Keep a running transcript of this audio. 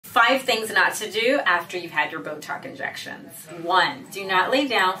5 things not to do after you've had your Botox injections. 1, do not lay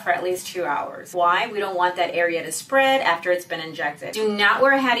down for at least 2 hours. Why? We don't want that area to spread after it's been injected. Do not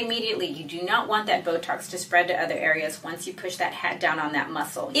wear a hat immediately. You do not want that Botox to spread to other areas once you push that hat down on that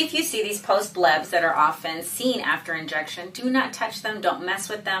muscle. If you see these post-blebs that are often seen after injection, do not touch them. Don't mess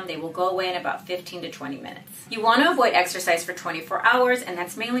with them. They will go away in about 15 to 20 minutes. You want to avoid exercise for 24 hours, and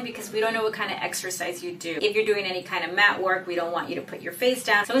that's mainly because we don't know what kind of exercise you do. If you're doing any kind of mat work, we don't want you to put your face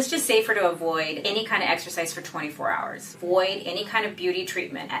down. So it's just safer to avoid any kind of exercise for 24 hours. Avoid any kind of beauty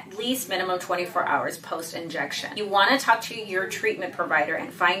treatment, at least minimum 24 hours post-injection. You want to talk to your treatment provider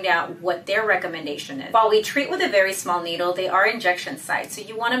and find out what their recommendation is. While we treat with a very small needle, they are injection sites, so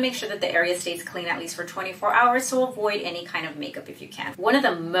you want to make sure that the area stays clean at least for 24 hours, so avoid any kind of makeup if you can. One of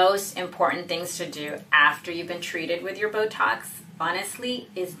the most important things to do after you've been treated with your Botox, honestly,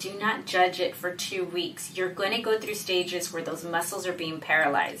 is do not judge it for 2 weeks. You're going to go through stages where those muscles are being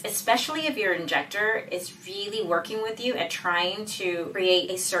paralyzed, especially if your injector is really working with you at trying to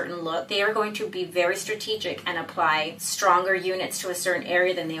create a certain look. They are going to be very strategic and apply stronger units to a certain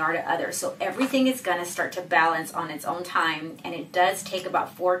area than they are to others. So everything is going to start to balance on its own time, and it does take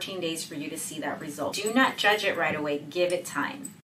about 14 days for you to see that result. Do not judge it right away. Give it time.